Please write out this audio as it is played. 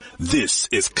This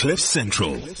is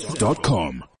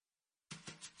CliffCentral.com.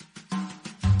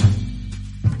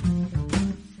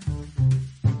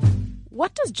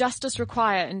 What does justice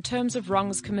require in terms of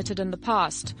wrongs committed in the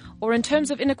past, or in terms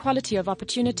of inequality of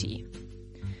opportunity?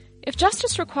 If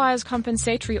justice requires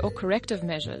compensatory or corrective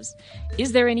measures,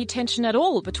 is there any tension at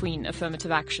all between affirmative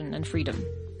action and freedom?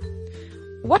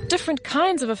 What different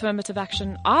kinds of affirmative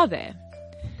action are there?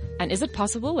 And is it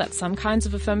possible that some kinds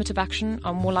of affirmative action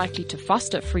are more likely to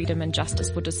foster freedom and justice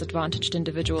for disadvantaged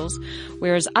individuals,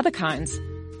 whereas other kinds,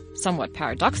 somewhat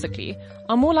paradoxically,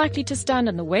 are more likely to stand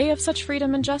in the way of such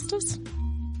freedom and justice?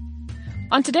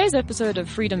 On today's episode of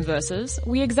Freedom Versus,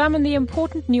 we examine the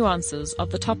important nuances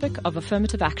of the topic of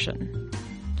affirmative action.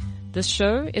 This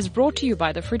show is brought to you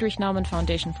by the Friedrich Naumann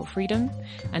Foundation for Freedom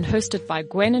and hosted by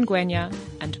Gwen Ngwenya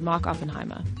and Mark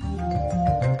Oppenheimer.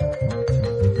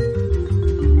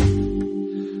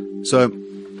 So,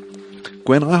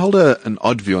 Gwen, I hold an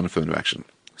odd view on affirmative action.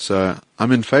 So,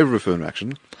 I'm in favor of affirmative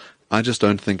action. I just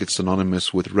don't think it's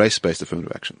synonymous with race-based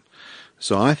affirmative action.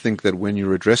 So I think that when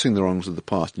you're addressing the wrongs of the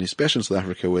past, and especially in South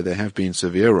Africa where there have been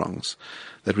severe wrongs,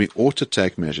 that we ought to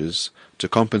take measures to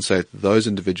compensate those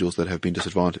individuals that have been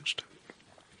disadvantaged.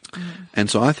 And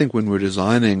so I think when we're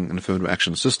designing an affirmative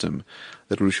action system,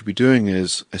 that what we should be doing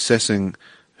is assessing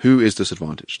who is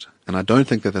disadvantaged. And I don't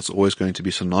think that that's always going to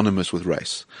be synonymous with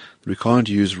race. We can't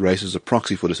use race as a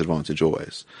proxy for disadvantage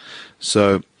always.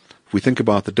 So if we think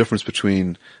about the difference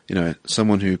between,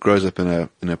 someone who grows up in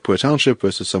a poor township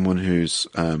versus someone whose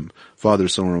father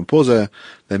is somewhere in Mpoza,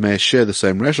 they may share the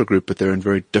same racial group, but they're in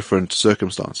very different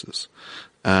circumstances.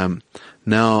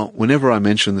 Now, whenever I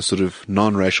mention the sort of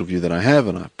non-racial view that I have,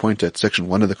 and I point at Section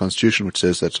 1 of the Constitution, which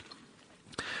says that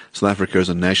South Africa is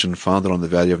a nation founded on the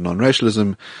value of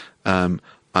non-racialism,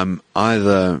 I'm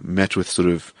either met with sort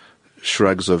of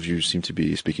shrugs of you seem to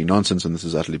be speaking nonsense and this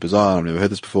is utterly bizarre, I've never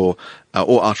heard this before,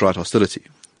 or outright hostility.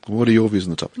 What are your views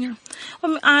on the topic? Yeah.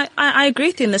 Well, I agree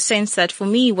with you in the sense that for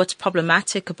me, what's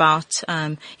problematic about,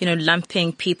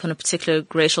 lumping people in a particular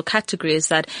racial category is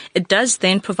that it does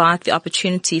then provide the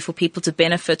opportunity for people to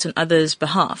benefit on others'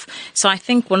 behalf. So I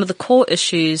think one of the core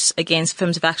issues against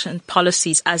affirmative action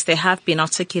policies as they have been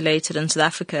articulated in South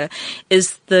Africa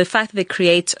is the fact that they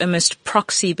create almost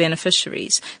proxy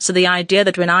beneficiaries. So the idea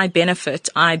that when I benefit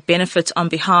on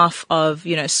behalf of,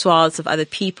 swaths of other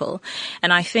people.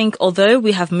 And I think although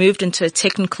we have moved into a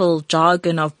technical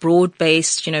jargon of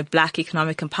broad-based, black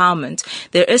economic empowerment,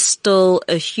 there is still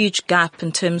a huge gap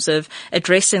in terms of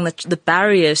addressing the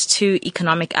barriers to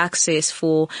economic access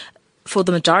for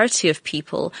the majority of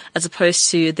people, as opposed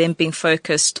to them being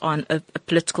focused on a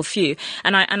political few.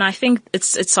 And I think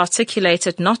it's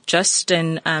articulated not just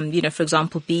in, for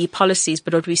example, BE policies,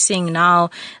 but what we're seeing now,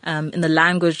 in the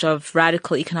language of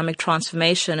radical economic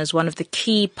transformation as one of the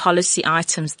key policy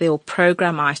items there, or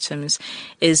program items,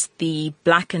 is the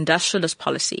Black Industrialist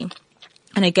Policy.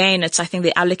 And again, I think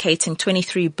they're allocating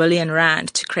 23 billion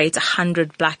rand to create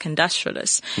 100 black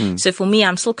industrialists. So for me,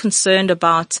 I'm still concerned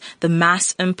about the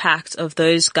mass impact of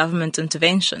those government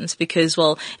interventions because,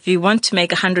 if you want to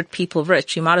make 100 people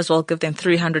rich, you might as well give them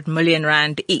 300 million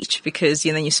rand each because,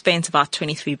 you spent about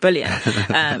 23 billion.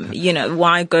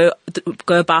 Why go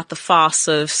about the farce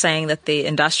of saying that they're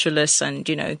industrialists and,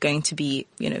 going to be,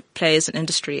 players in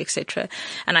industry, etc.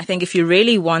 And I think if you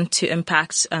really want to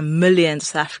impact millions of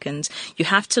South Africans, you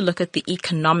have to look at the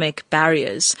economic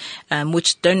barriers,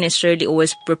 which don't necessarily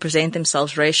always represent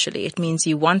themselves racially. It means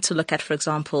you want to look at, for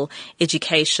example,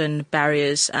 education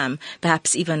barriers,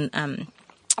 perhaps even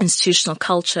institutional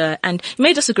culture. And you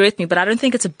may disagree with me, but I don't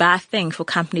think it's a bad thing for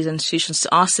companies and institutions to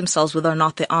ask themselves whether or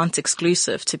not they aren't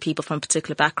exclusive to people from a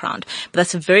particular background. But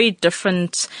that's a very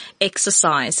different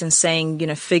exercise than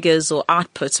saying, figures or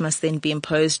outputs must then be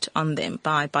imposed on them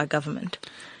by government.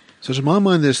 So to my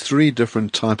mind, there's three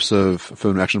different types of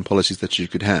affirmative action policies that you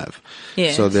could have.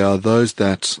 Yes. So there are those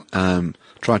that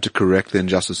try to correct the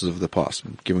injustices of the past,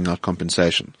 giving out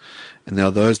compensation. And there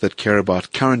are those that care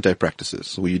about current day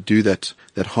practices, where you do that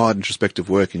hard introspective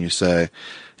work and you say,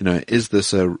 is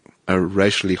this a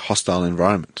racially hostile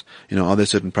environment? Are there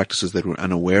certain practices that we're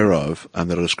unaware of and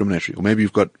that are discriminatory? Or maybe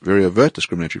you've got very overt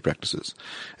discriminatory practices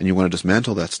and you want to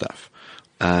dismantle that stuff.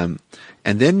 And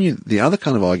then the other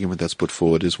kind of argument that's put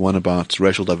forward is one about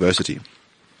racial diversity.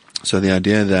 So the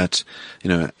idea that,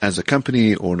 as a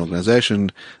company or an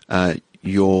organization,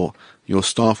 your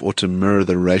staff ought to mirror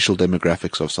the racial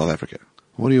demographics of South Africa.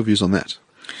 What are your views on that?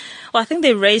 Well, I think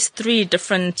they raised three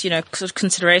different, sort of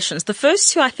considerations. The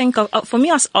first two, I think, for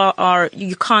me, are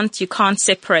you can't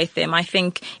separate them. I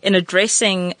think in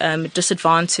addressing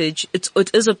disadvantage,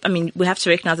 we have to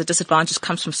recognize that disadvantage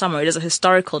comes from somewhere. It is a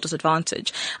historical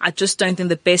disadvantage. I just don't think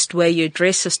the best way you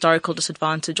address historical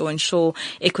disadvantage or ensure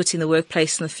equity in the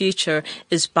workplace in the future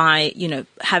is by,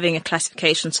 having a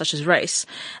classification such as race.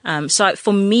 So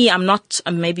for me, I'm not,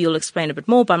 maybe you'll explain a bit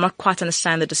more, but I'm not quite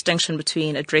understand the distinction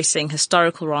between addressing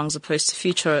historical wrongs opposed to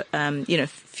future,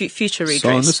 future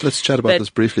redress. So let's chat about this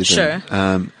briefly then.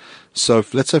 Sure. So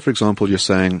let's say, for example, you're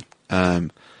saying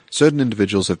certain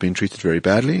individuals have been treated very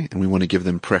badly and we want to give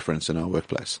them preference in our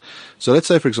workplace. So let's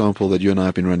say, for example, that you and I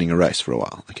have been running a race for a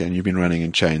while, okay, and you've been running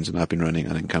in chains and I've been running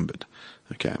unencumbered,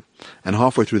 okay. And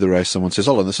halfway through the race, someone says,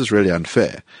 "Oh, this is really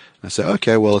unfair." And I say,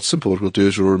 "Okay, well, it's simple. What we'll do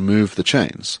is we'll remove the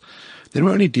chains." Then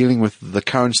we're only dealing with the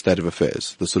current state of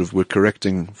affairs, we're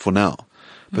correcting for now.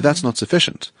 But that's not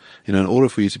sufficient. In order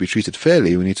for you to be treated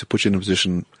fairly, we need to put you in a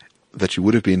position that you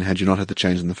would have been had you not had the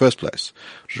change in the first place,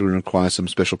 which would require some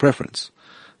special preference.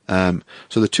 So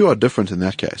the two are different in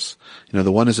that case. The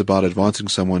one is about advancing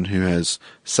someone who has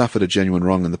suffered a genuine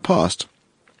wrong in the past,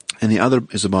 and the other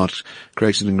is about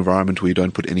creating an environment where you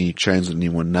don't put any chains on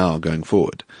anyone now going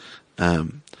forward.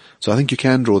 So I think you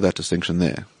can draw that distinction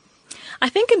there. I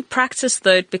think in practice,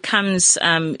 though, it becomes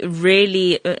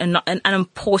really an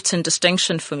important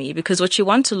distinction for me, because what you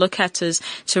want to look at is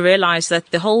to realize that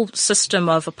the whole system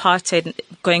of apartheid,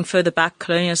 going further back,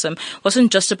 colonialism,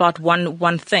 wasn't just about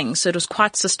one thing. So it was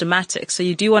quite systematic. So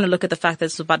you do want to look at the fact that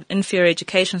it's about inferior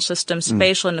education system,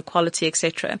 spatial inequality,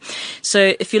 etc.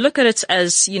 So if you look at it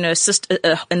as,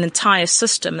 an entire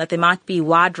system, that there might be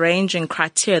wide-ranging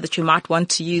criteria that you might want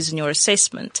to use in your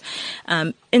assessment.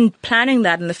 In planning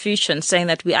that in the future and saying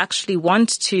that we actually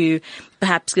want to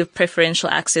perhaps give preferential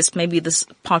access, maybe this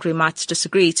part we might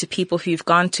disagree, to people who've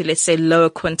gone to, let's say, lower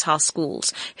quintile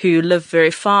schools, who live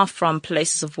very far from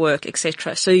places of work,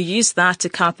 etc. So you use that to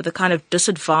come up with a kind of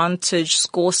disadvantage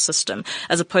score system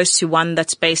as opposed to one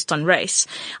that's based on race.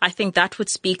 I think that would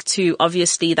speak to,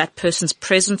 obviously, that person's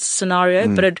present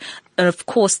scenario, but and of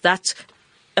course that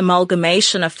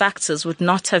amalgamation of factors would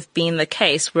not have been the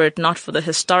case were it not for the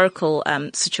historical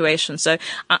situation. So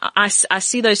I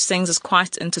see those things as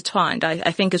quite intertwined.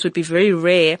 I think it would be very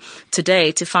rare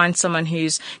today to find someone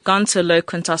who's gone to a low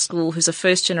quintile school, who's a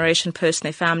first generation person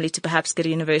in their family to perhaps get a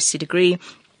university degree,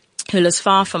 who lives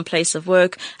far from place of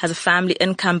work, has a family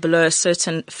income below a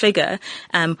certain figure,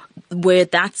 where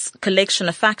that collection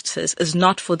of factors is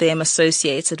not for them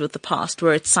associated with the past,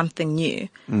 where it's something new.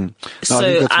 No, so I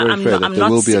think that's very fair, that there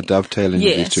will be a dovetailing of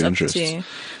these two interests.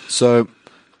 So,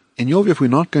 in your view, if we're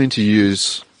not going to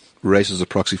use race as a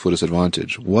proxy for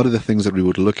disadvantage, what are the things that we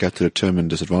would look at to determine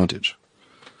disadvantage?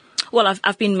 Well,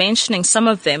 I've been mentioning some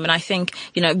of them, and I think,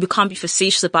 we can't be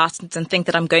facetious about it and think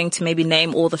that I'm going to maybe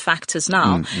name all the factors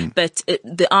now. But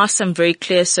there are some very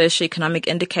clear socioeconomic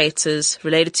indicators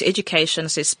related to education,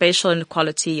 so spatial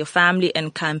inequality, your family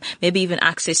income, maybe even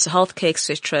access to healthcare,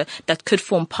 etc., that could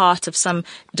form part of some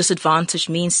disadvantage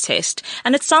means test.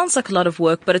 And it sounds like a lot of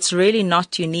work, but it's really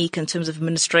not unique in terms of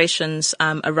administrations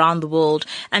around the world,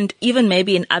 and even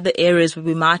maybe in other areas where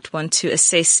we might want to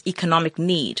assess economic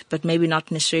need, but maybe not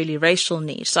necessarily racial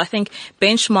need. So I think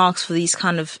benchmarks for these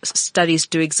kind of studies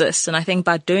do exist. And I think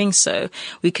by doing so,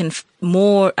 we can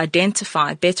better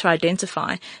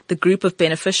identify the group of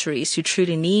beneficiaries who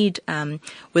truly need,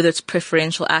 whether it's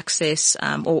preferential access,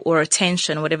 or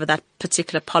attention, whatever that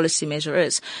particular policy measure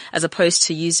is, as opposed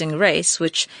to using race,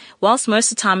 which, whilst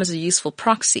most of the time is a useful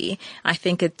proxy, I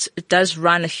think it does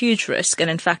run a huge risk, and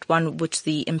in fact one which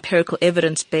the empirical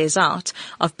evidence bears out,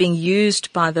 of being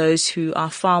used by those who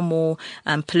are far more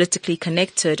politically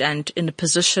connected and in a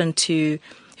position to,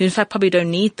 who in fact probably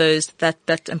don't need that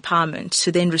empowerment,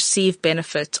 to then receive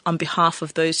benefit on behalf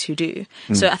of those who do.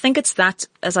 So I think it's that,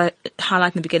 as I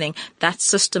highlighted in the beginning, that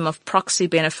system of proxy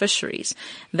beneficiaries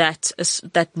that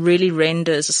really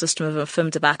renders a system of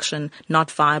affirmative action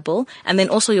not viable. And then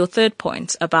also your third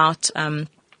point about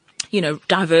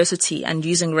diversity and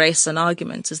using race as an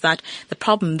argument, is that the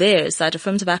problem there is that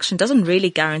affirmative action doesn't really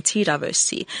guarantee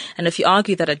diversity. And if you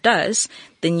argue that it does,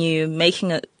 then you're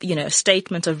making a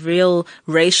statement of real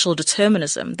racial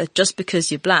determinism, that just because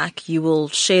you're black, you will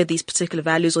share these particular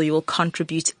values or you will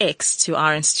contribute X to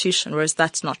our institution, whereas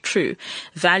that's not true.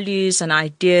 Values and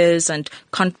ideas and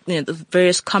the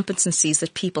various competencies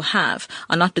that people have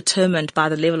are not determined by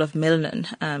the level of melanin.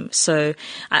 So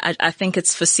I think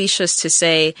it's facetious to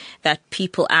say that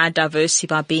people add diversity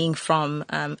by being from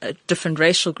different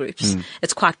racial groups.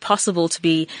 It's quite possible to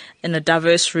be in a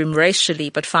diverse room racially,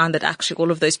 but find that actually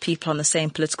all of those people on the same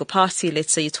political party,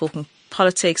 let's say you're talking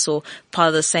politics or part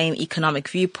of the same economic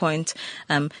viewpoint.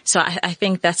 So I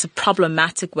think that's a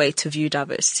problematic way to view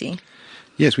diversity.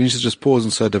 Yes, we need to just pause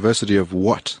and say diversity of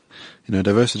what?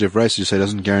 Diversity of race, you say,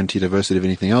 doesn't guarantee diversity of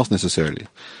anything else necessarily.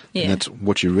 Yeah. And that's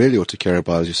what you really ought to care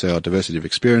about, as you say, are diversity of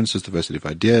experiences, diversity of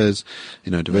ideas,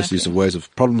 diversities of ways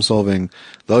of problem solving.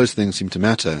 Those things seem to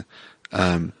matter.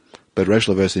 But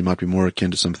racial diversity might be more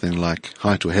akin to something like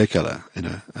height or hair color,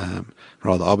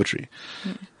 rather arbitrary.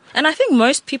 And I think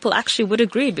most people actually would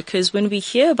agree, because when we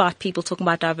hear about people talking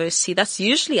about diversity, that's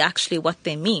usually actually what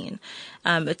they mean.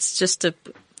 It's just a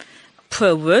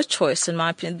poor word choice, in my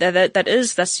opinion.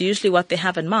 That's usually what they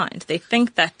have in mind. They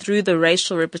think that through the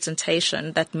racial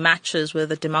representation that matches with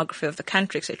the demography of the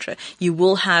country, etc., you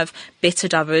will have better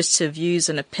diversity of views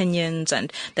and opinions,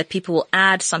 and that people will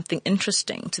add something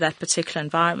interesting to that particular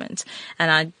environment.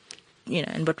 And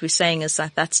and what we're saying is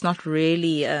that that's not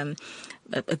really a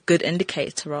good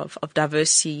indicator of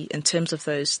diversity in terms of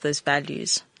those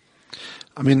values.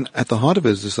 I mean, at the heart of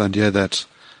it is this idea that,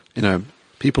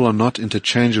 people are not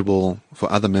interchangeable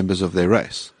for other members of their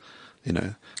race.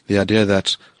 The idea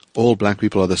that all black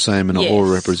people are the same and are all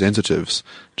representatives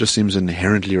just seems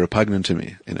inherently repugnant to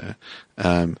me.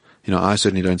 I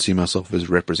certainly don't see myself as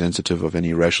representative of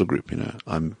any racial group.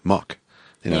 I'm mock.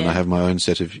 And I have my own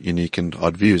set of unique and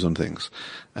odd views on things.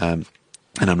 And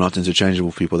I'm not interchangeable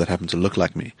with people that happen to look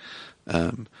like me.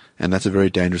 And that's a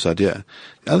very dangerous idea.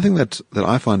 The other thing that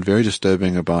I find very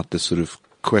disturbing about this sort of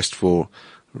quest for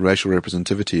racial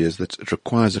representativity is that it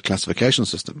requires a classification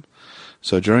system.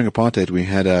 So during apartheid, we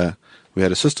had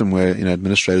a system where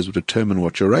administrators would determine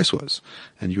what your race was,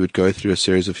 and you would go through a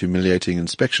series of humiliating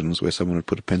inspections where someone would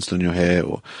put a pencil in your hair,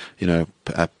 or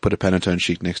put a Pantone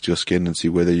sheet next to your skin and see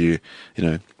whether you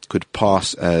could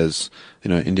pass as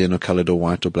Indian or colored or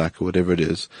white or black or whatever it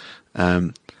is.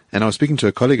 And I was speaking to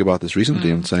a colleague about this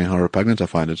recently and saying how repugnant I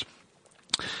find it.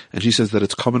 And she says that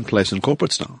it's commonplace in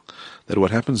corporates now, that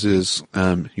what happens is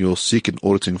you'll seek an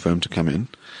auditing firm to come in,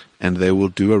 and they will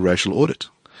do a racial audit.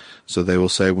 So they will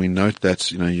say, we note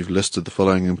that you've listed the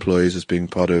following employees as being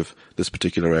part of this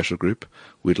particular racial group.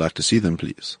 We'd like to see them,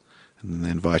 please. And then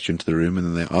they invite you into the room, and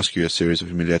then they ask you a series of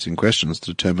humiliating questions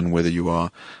to determine whether you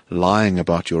are lying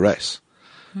about your race.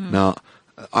 Now,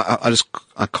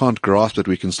 I can't grasp that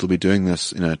we can still be doing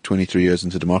this, 23 years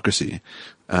into democracy,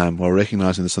 while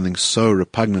recognizing there's something so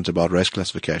repugnant about race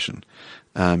classification,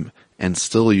 and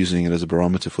still using it as a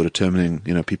barometer for determining,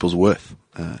 people's worth.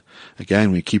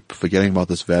 Again, we keep forgetting about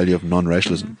this value of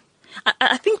non-racialism.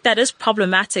 I think that is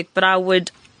problematic, but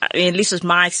at least with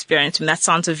my experience, that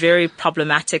sounds a very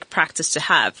problematic practice to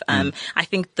have. I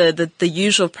think the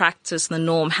usual practice, the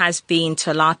norm has been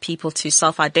to allow people to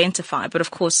self-identify. But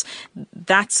of course,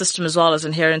 that system as well is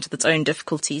inherent with its own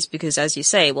difficulties, because as you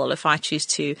say, well, if I choose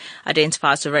to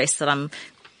identify as a race that I'm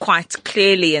quite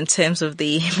clearly in terms of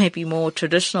the maybe more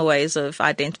traditional ways of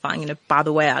identifying, by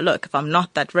the way I look, if I'm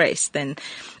not that race, then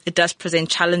it does present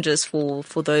challenges for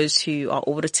those who are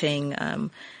auditing,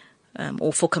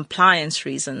 or for compliance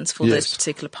reasons for those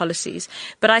particular policies.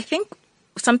 But I think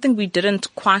something we didn't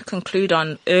quite conclude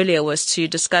on earlier was to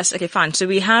discuss, okay, fine. So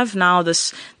we have now the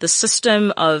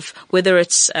system of whether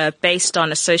it's based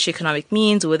on a socioeconomic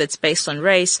means or whether it's based on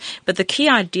race. But the key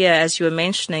idea, as you were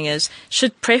mentioning, is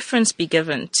should preference be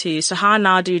given to, so how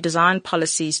now do you design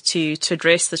policies to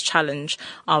address this challenge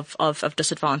of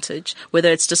disadvantage,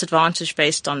 whether it's disadvantage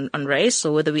based on race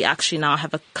or whether we actually now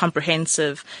have a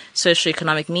comprehensive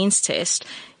socioeconomic means test?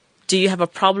 Do you have a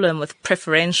problem with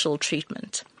preferential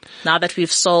treatment? Now that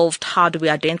we've solved how do we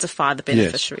identify the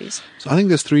beneficiaries? Yes. So I think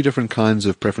there's three different kinds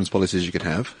of preference policies you could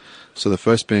have. So the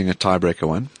first being a tiebreaker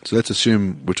one. So let's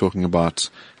assume we're talking about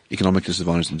economic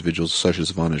disadvantaged individuals, social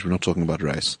disadvantage. We're not talking about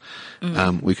race.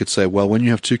 We could say, well, when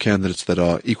you have two candidates that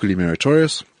are equally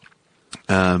meritorious,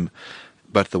 but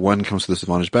the one comes from a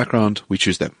disadvantaged background, we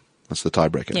choose them. That's the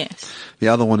tiebreaker. Yes. The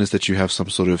other one is that you have some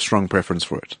sort of strong preference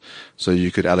for it. So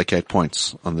you could allocate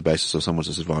points on the basis of someone's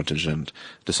disadvantage and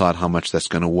decide how much that's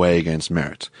going to weigh against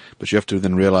merit. But you have to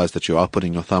then realize that you are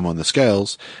putting your thumb on the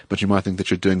scales, but you might think that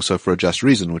you're doing so for a just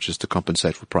reason, which is to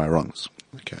compensate for prior wrongs.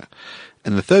 Okay.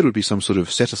 And the third would be some sort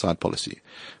of set-aside policy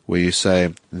where you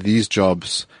say these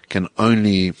jobs can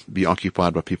only be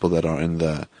occupied by people that are in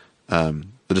the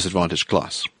disadvantaged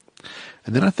class.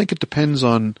 And then I think it depends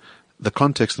on the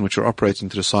context in which you're operating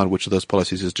to decide which of those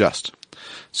policies is just.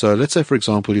 So let's say, for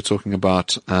example, you're talking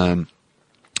about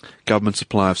government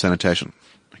supply of sanitation.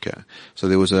 Okay. So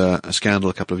there was a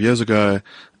scandal a couple of years ago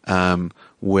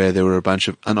where there were a bunch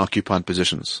of unoccupied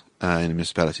positions in a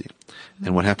municipality.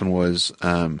 And what happened was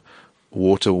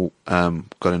water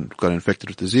got infected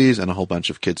with disease and a whole bunch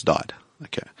of kids died.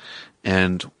 Okay.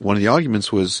 And one of the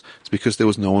arguments was it's because there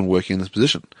was no one working in this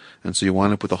position. And so you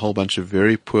wind up with a whole bunch of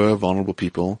very poor, vulnerable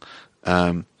people,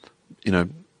 being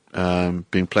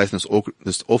placed in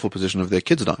this awful position of their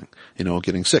kids dying, or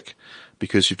getting sick,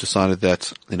 because you've decided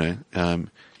that,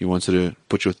 you wanted to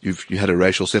you had a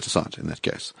racial set aside in that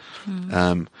case.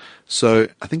 So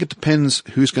I think it depends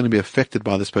who's going to be affected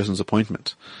by this person's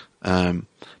appointment.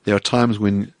 There are times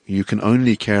when you can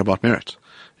only care about merit.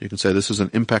 You can say this is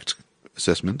an impact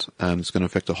assessment and it's going to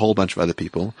affect a whole bunch of other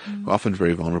people who are often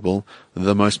very vulnerable.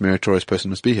 The most meritorious person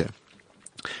must be here.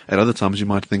 At other times, you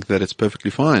might think that it's perfectly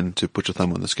fine to put your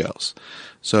thumb on the scales.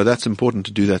 So that's important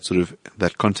to do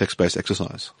that context-based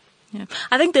exercise. Yeah.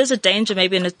 I think there's a danger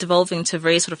maybe in it devolving into a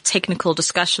very sort of technical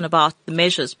discussion about the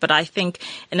measures, but I think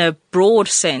in a broad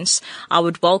sense, I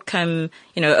would welcome,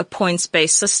 a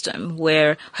points-based system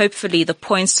where hopefully the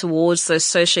points towards those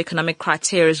socioeconomic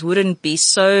criteria wouldn't be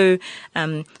so,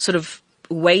 sort of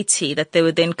weighty that they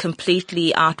would then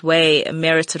completely outweigh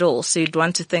merit at all. So you'd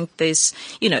want to think there's,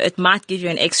 it might give you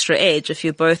an extra edge if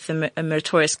you're both a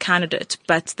meritorious candidate,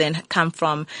 but then come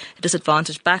from a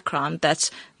disadvantaged background that,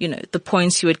 the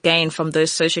points you would gain from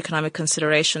those socioeconomic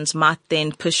considerations might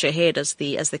then push you ahead as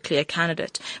the clear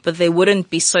candidate. But they wouldn't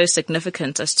be so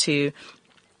significant as to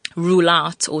rule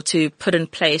out or to put in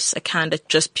place a candidate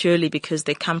just purely because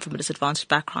they come from a disadvantaged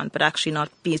background, but actually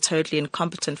not be totally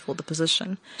incompetent for the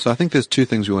position. So I think there's two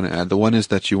things we want to add. The one is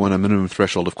that you want a minimum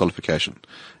threshold of qualification.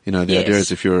 The idea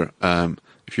is if you're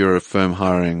a firm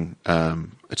hiring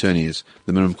attorneys,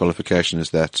 the minimum qualification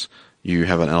is that you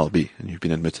have an LLB and you've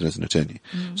been admitted as an attorney.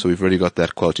 So we've already got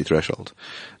that quality threshold.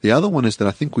 The other one is that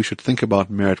I think we should think about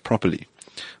merit properly.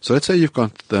 So let's say you've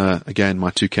got,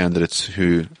 my two candidates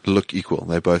who look equal.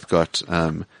 They both got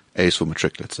A's for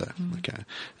matric, let's say. Okay.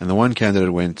 And the one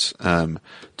candidate went to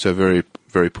a very,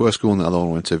 very poor school and the other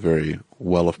one went to a very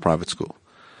well-off private school.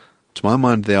 To my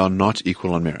mind, they are not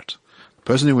equal on merit. The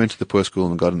person who went to the poor school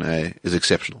and got an A is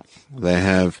exceptional. They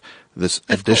have this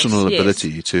additional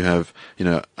ability to have,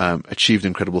 achieved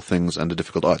incredible things under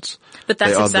difficult odds. But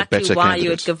that's exactly why you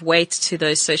would give weight to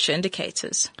those social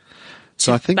indicators.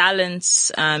 So I think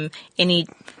balance any,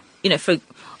 for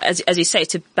as you say,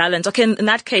 to balance. Okay, in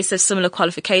that case, there's similar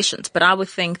qualifications, but I would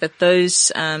think that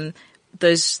those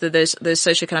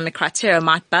socioeconomic criteria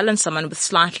might balance someone with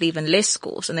slightly even less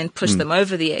scores and then push them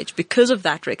over the edge because of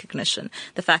that recognition.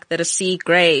 The fact that a C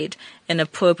grade in a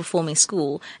poor performing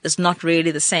school is not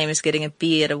really the same as getting a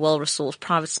B at a well-resourced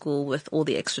private school with all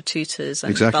the extra tutors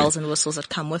and bells and whistles that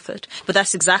come with it. But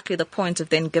that's exactly the point of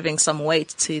then giving some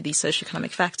weight to the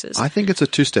socioeconomic factors. I think it's a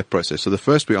two-step process. So the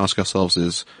first we ask ourselves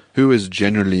is who is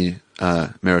generally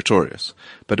meritorious.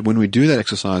 But when we do that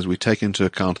exercise, we take into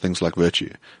account things like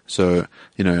virtue. So,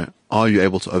 are you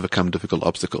able to overcome difficult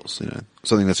obstacles?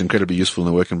 Something that's incredibly useful in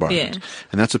the work environment. Yeah.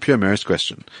 And that's a pure merit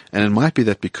question. And it might be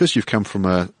that because you've come from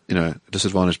a,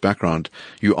 disadvantaged background,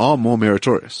 you are more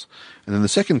meritorious. And then the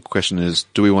second question is,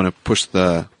 do we want to put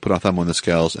our thumb on the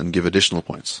scales and give additional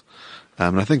points?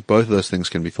 And I think both of those things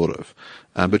can be thought of.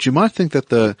 But you might think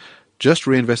that just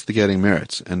reinvestigating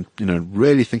merits and,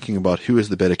 really thinking about who is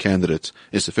the better candidate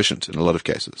is sufficient in a lot of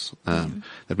cases.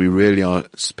 That we really are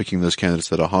picking those candidates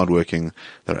that are hardworking,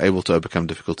 that are able to overcome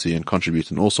difficulty and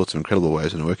contribute in all sorts of incredible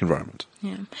ways in a work environment.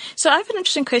 Yeah. So I have an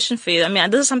interesting question for you. I mean,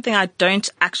 this is something I don't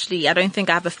think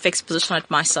I have a fixed position on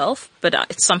it myself, but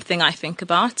it's something I think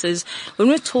about is when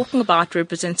we're talking about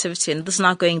representativity, and this is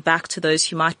now going back to those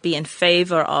who might be in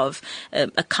favor of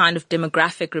a kind of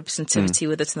demographic representativity,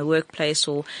 whether it's in the workplace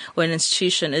or an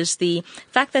institution, is the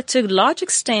fact that to a large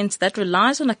extent that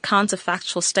relies on a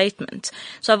counterfactual statement.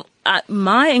 So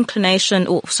my inclination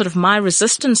or sort of my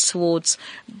resistance towards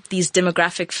these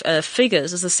demographic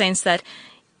figures is the sense that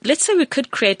let's say we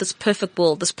could create this perfect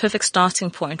world, this perfect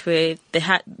starting point where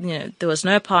there was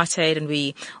no apartheid and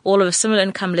we all have a similar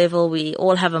income level, we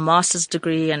all have a master's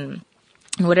degree and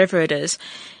whatever it is.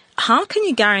 How can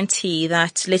you guarantee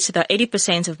that, let's say, that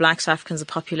 80% of Black South Africans, the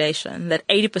population, that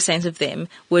 80% of them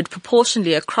would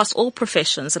proportionally across all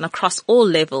professions and across all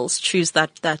levels choose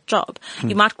that job?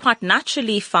 You might quite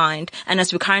naturally find, and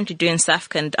as we currently do in South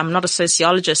Africa, and I'm not a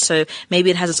sociologist, so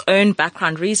maybe it has its own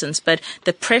background reasons, but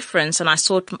the preference, and I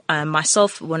saw it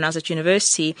myself when I was at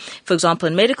university, for example,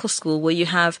 in medical school, where you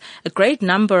have a great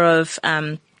number of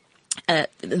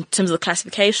in terms of the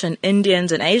classification,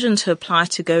 Indians and Asians who apply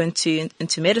to go into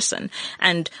medicine.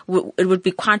 And it would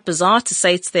be quite bizarre to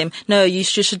say to them, no, you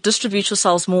should distribute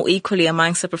yourselves more equally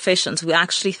amongst the professions. We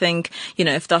actually think,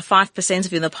 if there are 5%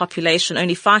 of you in the population,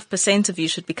 only 5% of you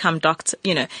should become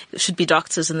should be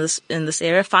doctors in this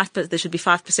area. There should be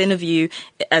 5% of you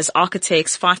as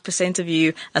architects, 5% of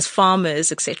you as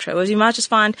farmers, etc. Whereas you might just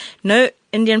find, no,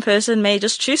 Indian person may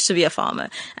just choose to be a farmer.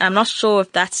 And I'm not sure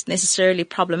if that's necessarily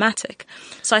problematic.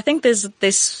 So I think there's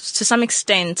to some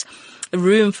extent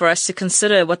room for us to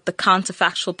consider what the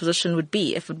counterfactual position would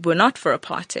be if it were not for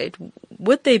apartheid.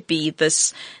 Would there be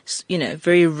this,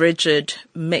 very rigid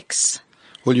mix?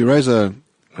 Well, you raise a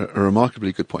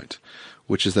remarkably good point,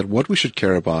 which is that what we should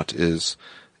care about is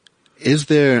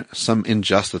there some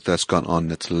injustice that's gone on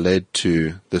that's led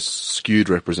to this skewed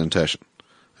representation?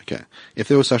 Okay. If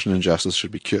there was such an injustice, it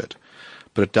should be cured.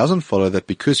 But it doesn't follow that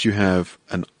because you have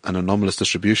an anomalous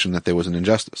distribution that there was an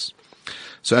injustice.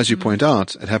 So as you point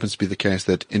out, it happens to be the case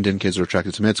that Indian kids are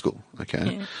attracted to med school.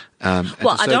 Okay. Yeah.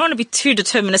 I don't want to be too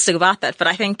deterministic about that, but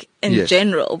I think in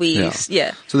general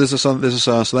So there's a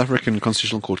South African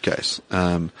Constitutional Court case,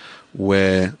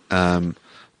 where,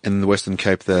 in the Western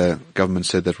Cape, the government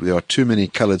said that there are too many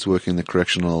coloureds working in the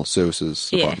correctional services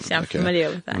department. Yes, I'm familiar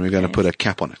with that. And we're going to put a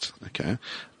cap on it. Okay.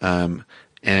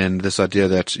 And this idea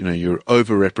that, you're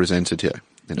overrepresented here.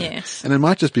 Yes. And it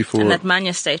might just be for... And that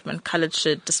Manya statement, coloured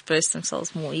should disperse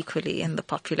themselves more equally in the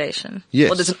population. Yes.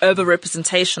 Or there's an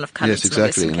over-representation of coloured Yes,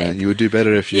 exactly. in the Western Cape. You would do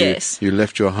better if you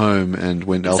left your home and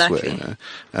went elsewhere.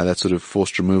 That sort of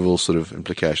forced removal sort of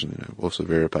implication, also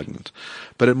very repugnant.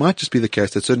 But it might just be the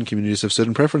case that certain communities have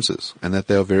certain preferences and that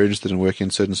they are very interested in working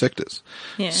in certain sectors.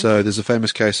 Yeah. So there's a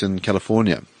famous case in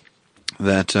California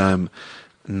that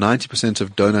 90%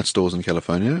 of donut stores in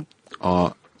California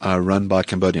are run by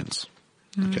Cambodians.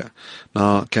 Okay.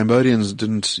 Now, Cambodians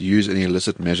didn't use any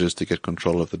illicit measures to get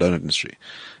control of the donut industry.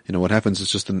 What happens is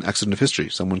just an accident of history.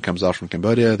 Someone comes out from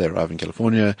Cambodia, they arrive in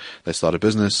California, they start a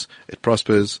business, it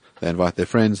prospers, they invite their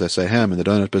friends, they say, hey, I'm in the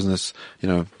donut business,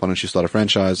 why don't you start a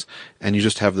franchise? And you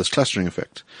just have this clustering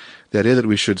effect. The idea that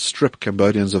we should strip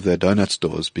Cambodians of their donut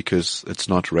stores because it's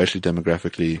not racially,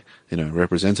 demographically,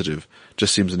 representative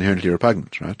just seems inherently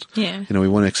repugnant, right? Yeah. We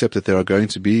want to accept that there are going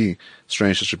to be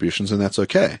strange distributions and that's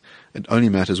okay. It only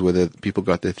matters whether people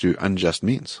got there through unjust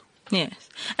means. Yes.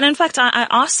 And in fact, I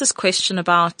asked this question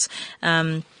about,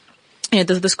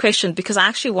 this question because I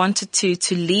actually wanted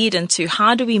to lead into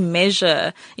how do we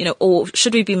measure, or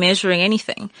should we be measuring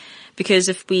anything? Because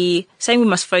if we say we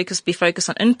must be focused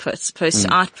on inputs opposed to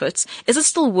outputs, is it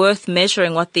still worth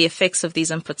measuring what the effects of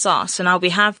these inputs are? So now we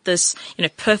have this,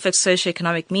 perfect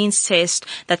socioeconomic means test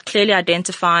that clearly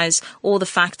identifies all the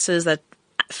factors that,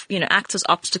 act as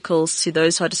obstacles to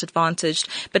those who are disadvantaged.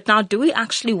 But now do we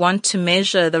actually want to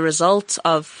measure the results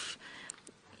of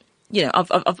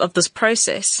this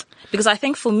process? Because I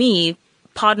think for me,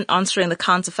 pardon answering the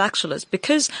counterfactualist,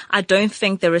 because I don't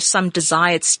think there is some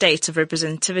desired state of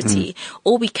representativity.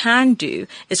 All we can do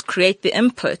is create the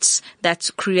inputs that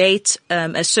create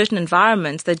a certain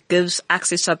environment that gives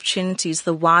access to opportunities to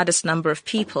the widest number of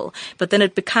people. But then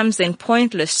it becomes then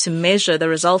pointless to measure the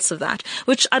results of that,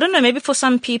 which I don't know, maybe for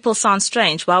some people sounds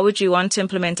strange. Why would you want to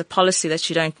implement a policy that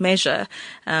you don't measure?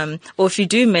 Or if you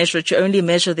do measure it, you only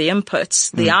measure the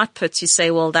inputs. The outputs, you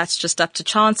say, well, that's just up to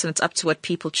chance and it's up to what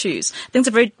people choose. I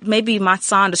think maybe it might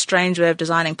sound a strange way of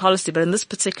designing policy, but in this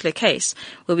particular case,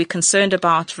 where we're concerned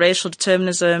about racial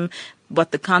determinism,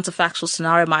 what the counterfactual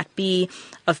scenario might be,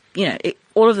 of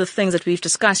all of the things that we've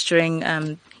discussed during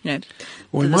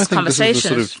we might think this is the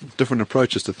sort of different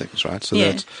approaches to things, right? So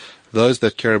that those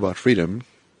that care about freedom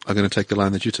are going to take the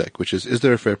line that you take, which is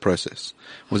there a fair process?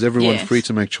 Was everyone free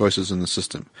to make choices in the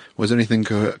system? Was there anything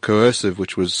coercive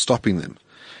which was stopping them?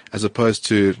 As opposed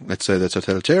to, let's say, the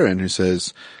totalitarian who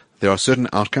says, there are certain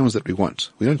outcomes that we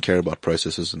want. We don't care about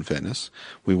processes and fairness.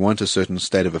 We want a certain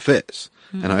state of affairs.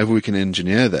 And however we can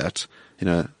engineer that,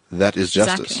 that is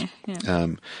justice. Exactly. Yeah.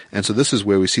 And so this is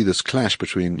where we see this clash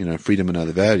between, freedom and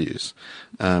other values,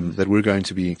 that we're going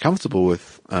to be comfortable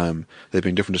with, there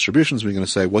being different distributions. We're going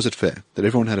to say, was it fair? That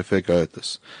everyone had a fair go at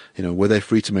this? Were they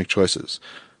free to make choices?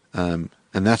 And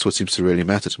that's what seems to really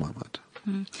matter to my mind.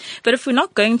 But if we're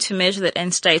not going to measure that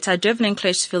end state, I do have an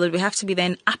inclination to feel that we have to be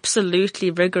then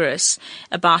absolutely rigorous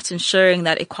about ensuring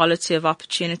that equality of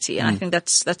opportunity. And I think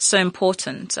that's so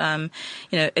important. A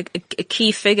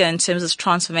key figure in terms of this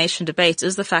transformation debate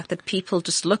is the fact that people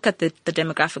just look at the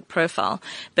demographic profile,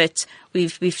 but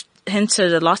we've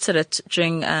hinted a lot at it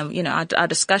during, our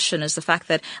discussion, is the fact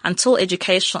that until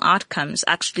educational outcomes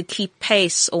actually keep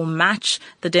pace or match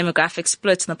the demographic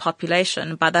splits in the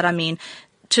population, by that I mean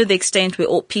to the extent we're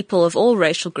all people of all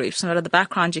racial groups, no matter the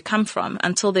background you come from,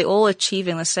 until they're all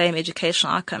achieving the same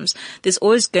educational outcomes, there's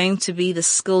always going to be the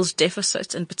skills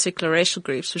deficit in particular racial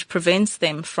groups, which prevents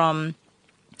them from,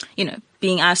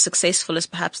 being as successful as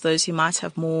perhaps those who might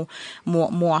have more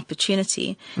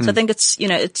opportunity. So I think it's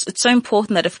so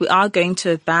important that if we are going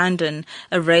to abandon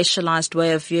a racialized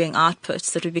way of viewing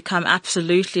outputs, that we become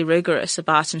absolutely rigorous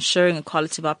about ensuring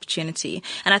equality of opportunity.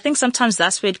 And I think sometimes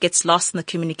that's where it gets lost in the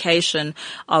communication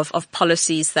of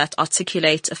policies that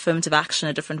articulate affirmative action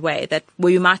a different way, that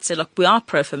where you might say, look, we are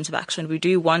pro-affirmative action. We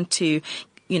do want to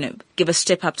give a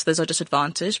step up to those who are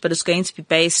disadvantaged, but it's going to be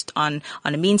based on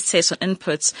a means test, on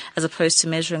inputs, as opposed to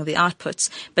measuring the outputs.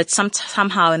 But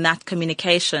somehow in that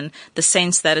communication, the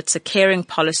sense that it's a caring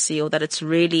policy or that it's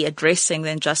really addressing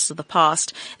the injustice of the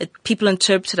past, people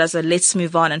interpret it as a let's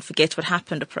move on and forget what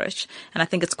happened approach. And I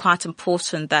think it's quite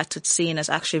important that it's seen as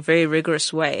actually a very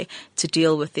rigorous way to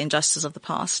deal with the injustice of the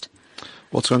past.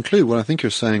 Well, to conclude, what I think you're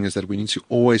saying is that we need to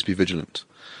always be vigilant.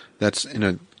 That's,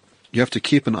 you have to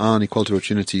keep an eye on equality of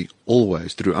opportunity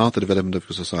always throughout the development of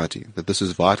your society, that this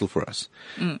is vital for us.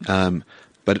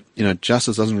 But,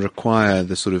 justice doesn't require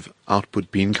the sort of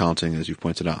output bean counting, as you've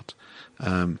pointed out.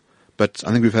 But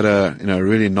I think we've had a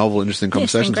really novel, interesting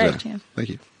conversation today. Yeah. Thank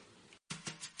you.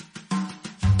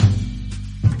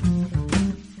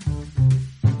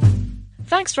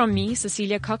 Thanks from me,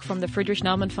 Cecilia Koch from the Friedrich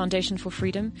Naumann Foundation for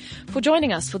Freedom, for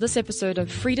joining us for this episode of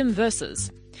Freedom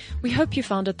Versus. We hope you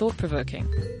found it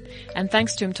thought-provoking. And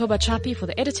thanks to Mtoba Chapi for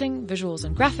the editing, visuals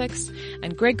and graphics,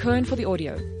 and Greg Cohen for the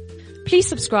audio. Please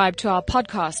subscribe to our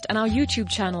podcast and our YouTube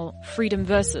channel, Freedom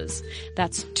Versus.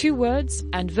 That's 2 words,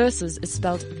 and Versus is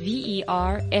spelled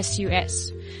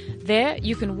V-E-R-S-U-S. There,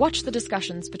 you can watch the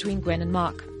discussions between Gwen and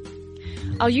Mark.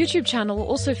 Our YouTube channel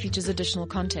also features additional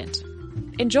content.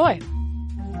 Enjoy!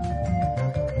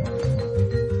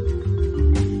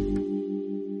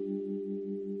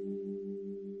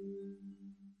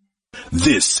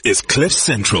 This is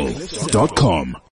CliffCentral.com.